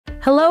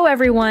Hello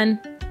everyone!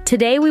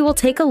 Today we will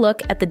take a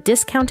look at the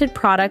discounted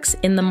products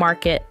in the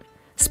market.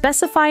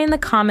 Specify in the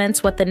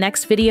comments what the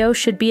next video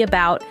should be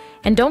about,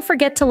 and don't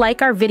forget to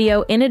like our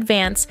video in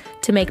advance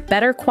to make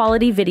better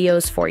quality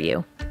videos for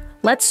you.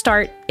 Let's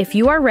start. If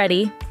you are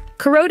ready,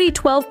 Karoti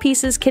 12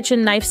 pieces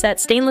kitchen knife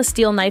set, stainless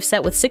steel knife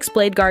set with 6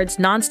 blade guards,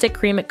 non-stick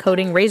ceramic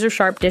coating, razor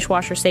sharp,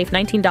 dishwasher safe,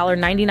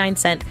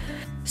 $19.99.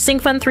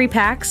 Sink Fun 3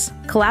 packs,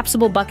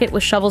 collapsible bucket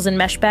with shovels and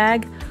mesh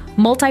bag,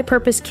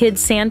 multi-purpose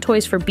kids sand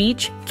toys for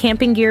beach,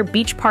 camping gear,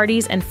 beach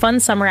parties, and fun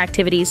summer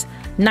activities,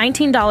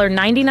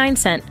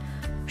 $19.99.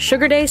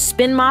 Sugar Day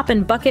spin mop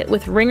and bucket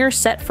with wringer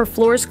set for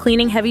floors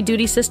cleaning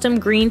heavy-duty system,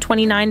 green,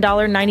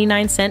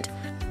 $29.99.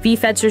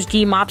 V-Fetzer's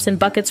G mops and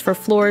buckets for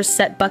floors,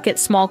 set bucket,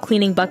 small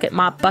cleaning bucket,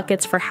 mop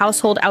buckets for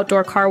household,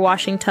 outdoor car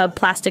washing tub,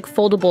 plastic,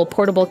 foldable,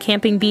 portable,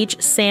 camping,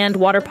 beach, sand,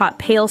 water pot,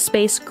 pail,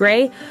 space,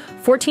 gray,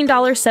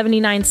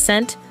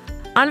 $14.79.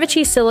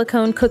 Anvachi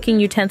silicone cooking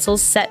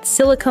utensils set,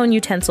 silicone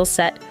utensil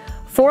set,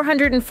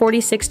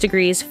 446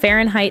 degrees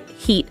Fahrenheit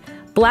heat,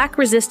 black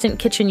resistant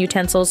kitchen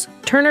utensils,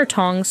 Turner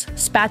tongs,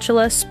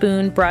 spatula,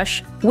 spoon,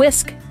 brush,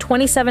 whisk,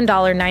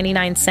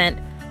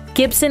 $27.99.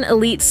 Gibson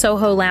Elite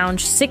Soho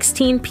Lounge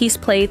 16-piece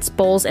plates,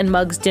 bowls, and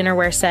mugs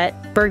dinnerware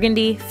set,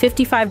 burgundy,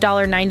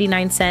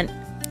 $55.99.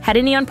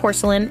 Hadinian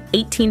porcelain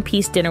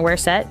 18-piece dinnerware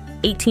set,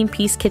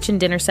 18-piece kitchen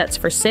dinner sets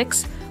for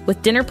 6,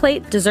 with dinner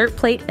plate, dessert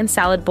plate, and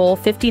salad bowl,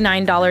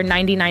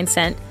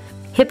 $59.99.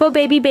 Hippo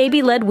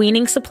Baby lead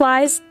weaning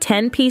supplies,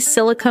 10-piece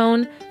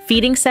silicone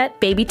feeding set,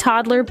 baby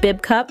toddler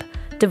bib cup,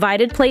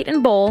 divided plate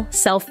and bowl,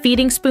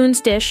 self-feeding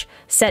spoons dish,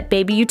 set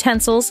baby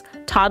utensils,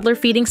 toddler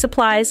feeding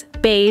supplies,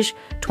 beige,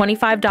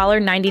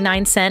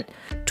 $25.99.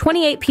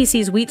 28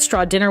 pieces wheat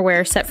straw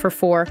dinnerware set for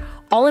 4,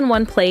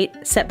 all-in-one plate,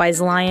 set by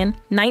Zlion,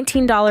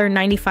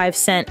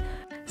 $19.95.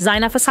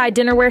 Zinafasai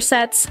dinnerware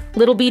sets,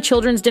 Little B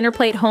children's dinner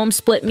plate home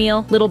split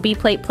meal, Little B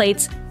plate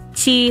plates,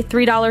 tea,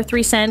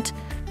 $3.03.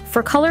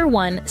 For color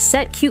 1,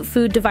 set cute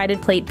food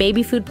divided plate,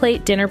 baby food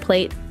plate, dinner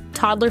plate,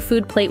 toddler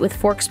food plate with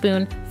fork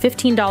spoon,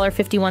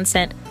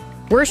 $15.51.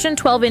 Worshin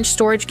 12-inch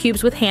storage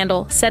cubes with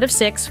handle, set of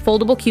 6,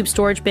 foldable cube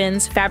storage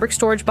bins, fabric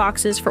storage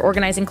boxes for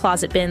organizing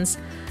closet bins,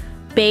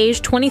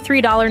 beige,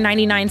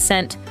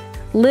 $23.99.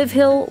 Live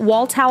Hill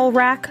wall towel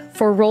rack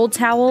for rolled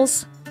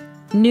towels,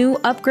 new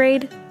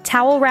upgrade,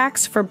 towel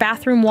racks for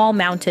bathroom wall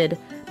mounted,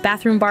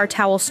 bathroom bar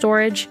towel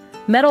storage,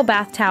 metal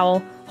bath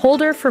towel,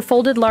 holder for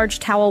folded large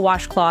towel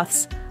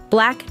washcloths,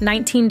 black,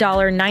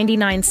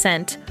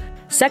 $19.99.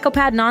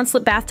 Secopad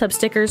non-slip bathtub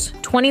stickers,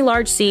 20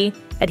 large C,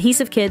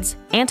 adhesive kids,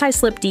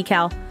 anti-slip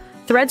decal,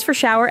 threads for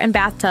shower and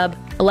bathtub,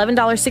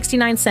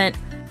 $11.69.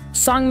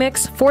 Song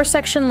Mix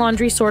 4-section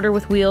laundry sorter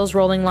with wheels,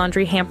 rolling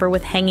laundry hamper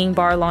with hanging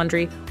bar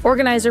laundry,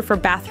 organizer for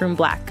bathroom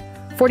black,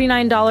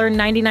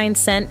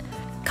 $49.99.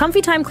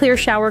 Comfy Time clear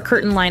shower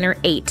curtain liner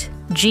 8,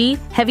 G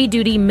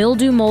heavy-duty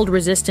mildew mold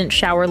resistant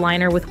shower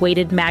liner with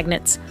weighted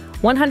magnets,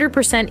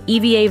 100%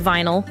 EVA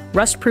vinyl,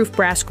 rust-proof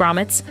brass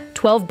grommets,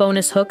 12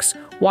 bonus hooks,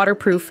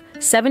 waterproof,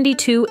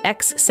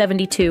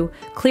 72x72,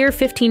 clear,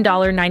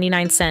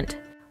 $15.99.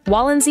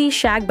 Wallenzy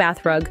shag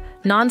bath rug,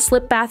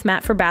 non-slip bath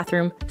mat for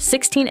bathroom,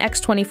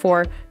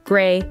 16x24,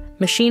 gray,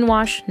 machine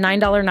wash,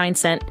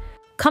 $9.09.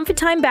 Comfy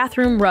Time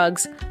bathroom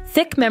rugs,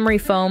 thick memory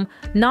foam,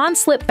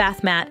 non-slip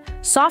bath mat,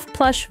 soft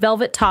plush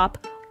velvet top,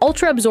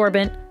 ultra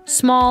absorbent,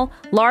 small,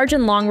 large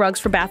and long rugs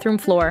for bathroom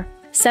floor,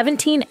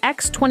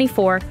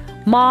 17x24,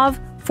 mauve,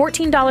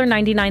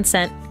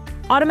 $14.99.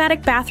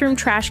 Automatic bathroom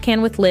trash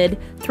can with lid,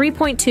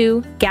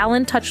 3.2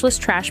 gallon touchless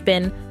trash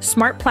bin,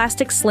 smart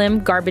plastic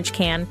slim garbage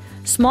can,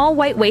 small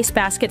white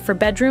wastebasket for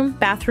bedroom,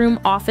 bathroom,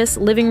 office,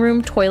 living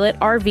room, toilet,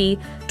 RV,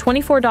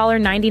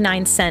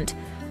 $24.99.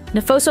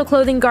 Nefoso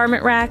clothing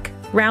garment rack,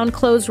 round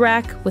clothes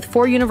rack with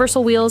 4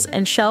 universal wheels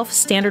and shelf,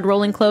 standard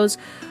rolling clothes,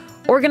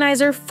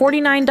 organizer,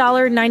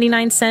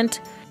 $49.99.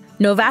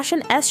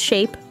 Novation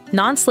S-shape,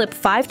 non-slip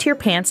 5-tier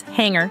pants,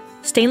 hanger,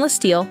 stainless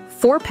steel,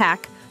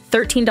 4-pack,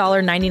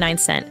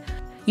 $13.99.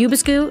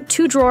 Ubiscu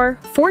 2-drawer,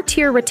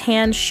 4-tier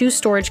rattan shoe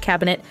storage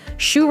cabinet,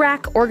 shoe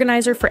rack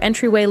organizer for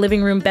entryway,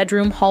 living room,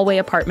 bedroom, hallway,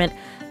 apartment,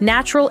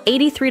 natural,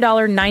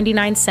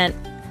 $83.99.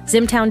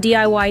 Zimtown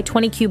DIY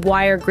 20-cube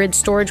wire grid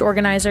storage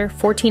organizer,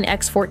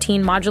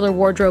 14x14 modular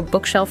wardrobe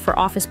bookshelf for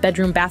office,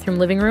 bedroom, bathroom,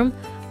 living room,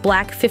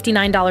 black,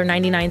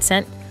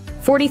 $59.99.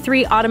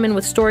 43 ottoman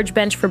with storage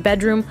bench for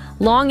bedroom,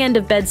 long end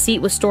of bed seat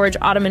with storage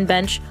ottoman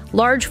bench,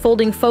 large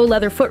folding faux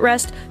leather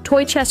footrest,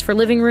 toy chest for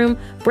living room,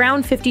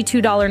 brown,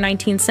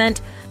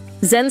 $52.19.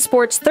 Zen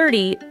Sports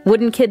 30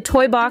 wooden kid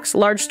toy box,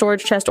 large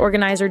storage chest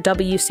organizer,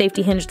 W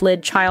safety hinged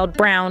lid, child,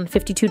 brown,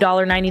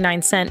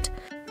 $52.99.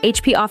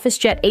 HP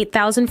OfficeJet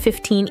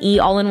 8015E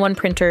all-in-one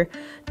printer,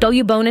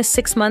 W bonus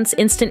 6 months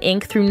instant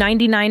ink through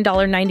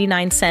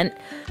 $99.99.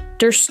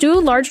 Der Stu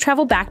large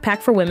travel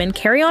backpack for women,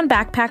 carry-on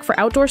backpack for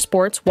outdoor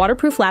sports,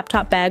 waterproof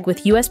laptop bag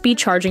with USB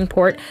charging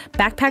port,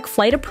 backpack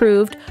flight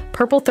approved,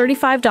 purple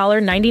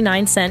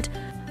 $35.99.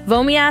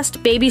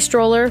 Vomiast baby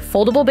stroller,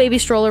 foldable baby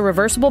stroller,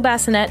 reversible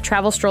bassinet,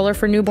 travel stroller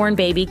for newborn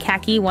baby,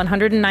 khaki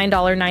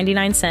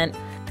 $109.99.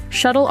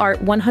 Shuttle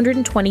Art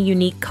 120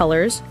 unique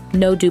colors,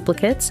 no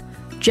duplicates.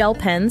 Gel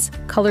pens,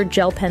 colored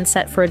gel pen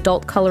set for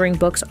adult coloring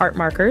books, art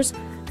markers,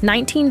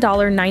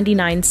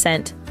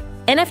 $19.99.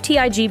 NFT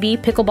IGB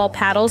pickleball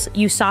paddles,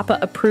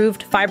 USAPA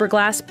approved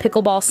fiberglass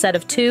pickleball set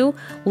of 2,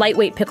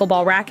 lightweight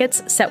pickleball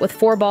rackets, set with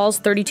 4 balls,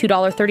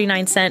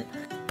 $32.39.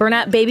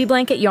 Bernat baby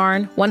blanket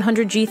yarn,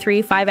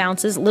 100G3, 5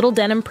 ounces, little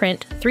denim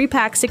print,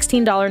 3-pack,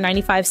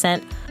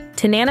 $16.95.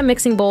 Tanana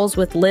mixing bowls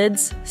with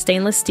lids,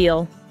 stainless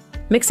steel.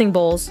 Mixing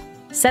bowls,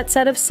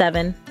 set of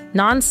 7,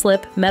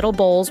 non-slip metal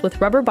bowls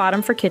with rubber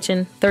bottom for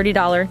kitchen,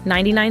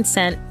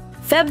 $30.99.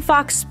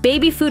 FebFox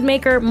baby food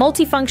maker,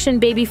 multifunction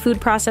baby food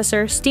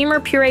processor, steamer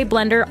puree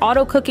blender,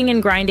 auto cooking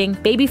and grinding,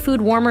 baby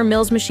food warmer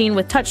Mills machine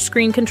with touch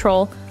screen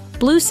control,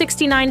 blue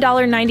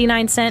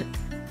 $69.99.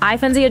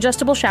 iFenzi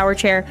adjustable shower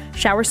chair,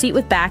 shower seat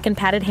with back and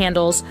padded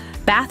handles,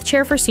 bath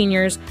chair for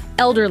seniors,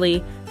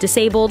 elderly,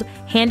 disabled,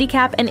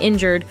 handicap and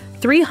injured,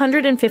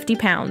 350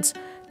 pounds.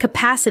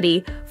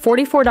 Capacity,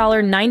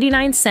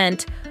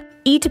 $44.99.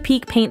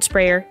 E2Peak paint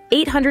sprayer,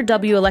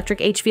 800W electric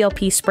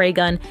HVLP spray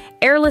gun,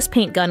 airless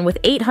paint gun with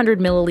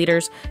 800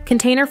 milliliters,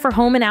 container for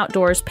home and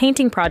outdoors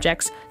painting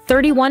projects,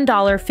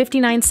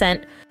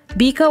 $31.59.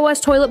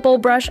 BeakOS toilet bowl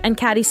brush and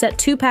caddy set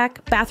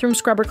 2-pack, bathroom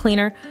scrubber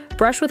cleaner,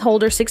 brush with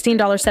holder,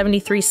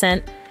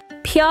 $16.73.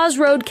 Piaz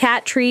Road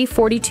Cat Tree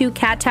 42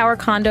 cat tower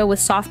condo with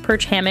soft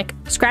perch hammock,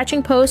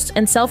 scratching posts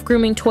and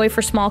self-grooming toy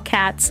for small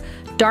cats,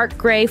 dark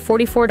gray,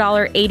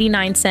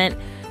 $44.89.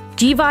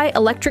 GVI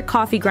electric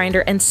coffee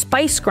grinder and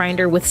spice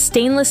grinder with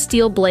stainless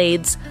steel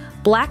blades,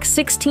 black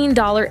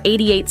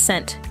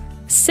 $16.88.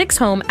 6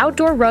 home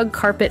outdoor rug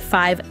carpet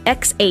 5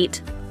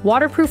 x8,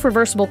 waterproof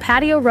reversible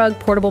patio rug,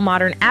 portable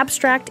modern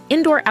abstract,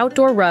 indoor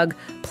outdoor rug,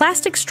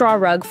 plastic straw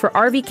rug for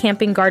RV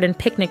camping garden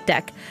picnic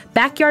deck,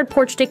 backyard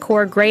porch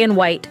decor gray and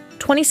white,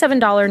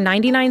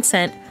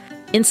 $27.99.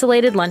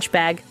 Insulated lunch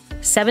bag,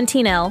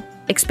 17L,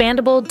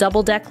 expandable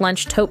double deck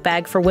lunch tote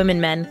bag for women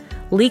men,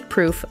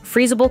 leak-proof,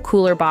 freezable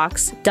cooler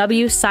box,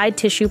 W side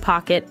tissue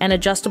pocket, and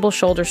adjustable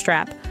shoulder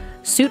strap.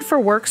 Suit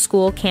for work,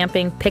 school,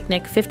 camping,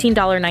 picnic,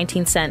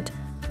 $15.19.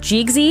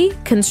 Jigsy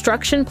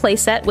construction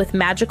playset with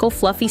magical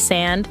fluffy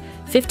sand,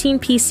 15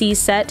 PC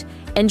set,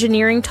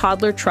 engineering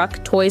toddler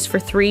truck, toys for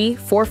 3,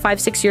 4, 5,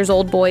 6 years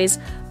old boys,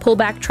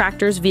 pullback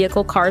tractors,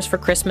 vehicle cars for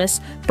Christmas,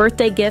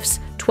 birthday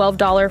gifts,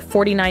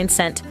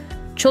 $12.49.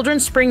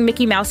 Children's spring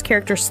Mickey Mouse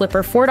character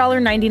slipper,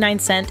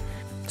 $4.99.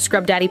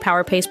 Scrub Daddy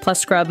Power Paste plus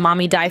Scrub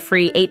Mommy Dye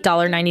Free,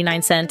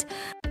 $8.99.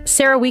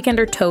 Sarah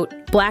Weekender Tote,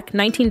 black,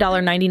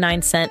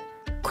 $19.99.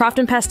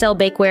 Crofton Pastel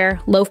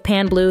Bakeware, loaf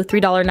pan blue,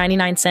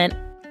 $3.99.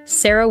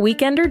 Sarah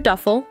Weekender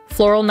Duffel,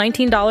 floral,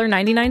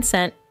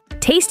 $19.99.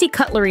 Tasty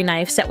cutlery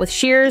knife set with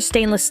shears,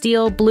 stainless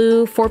steel,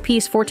 blue,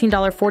 4-piece,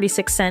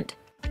 $14.46.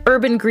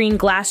 Urban green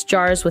glass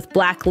jars with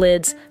black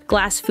lids,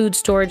 glass food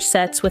storage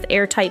sets with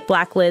airtight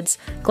black lids,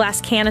 glass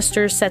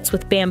canisters sets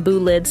with bamboo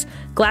lids,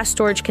 glass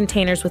storage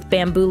containers with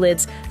bamboo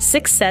lids,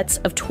 6 sets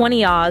of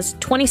 20 Oz,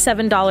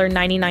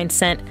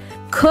 $27.99.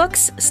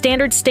 Cook's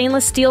standard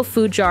stainless steel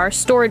food jar,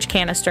 storage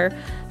canister,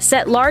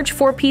 set large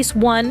 4-piece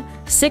 1,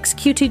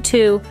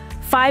 6Q22,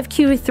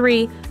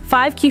 5Q3,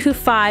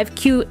 5Q5,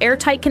 Q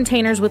airtight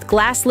containers with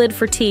glass lid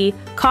for tea,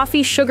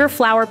 coffee, sugar,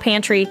 flour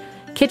pantry,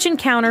 kitchen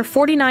counter,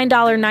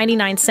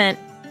 $49.99.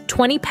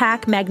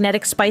 20-pack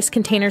magnetic spice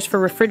containers for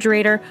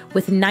refrigerator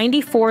with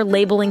 94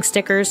 labeling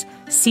stickers,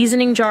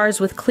 seasoning jars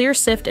with clear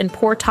sift and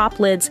pour top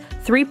lids,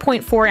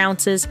 3.4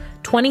 ounces,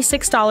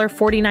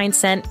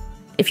 $26.49.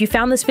 If you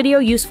found this video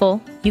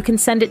useful, you can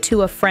send it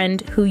to a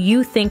friend who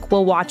you think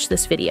will watch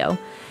this video.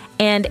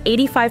 And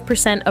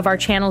 85% of our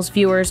channel's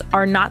viewers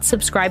are not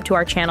subscribed to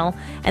our channel,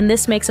 and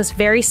this makes us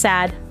very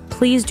sad.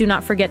 Please do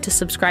not forget to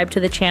subscribe to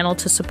the channel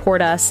to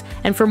support us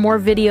and for more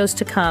videos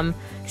to come.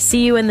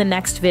 See you in the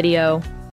next video.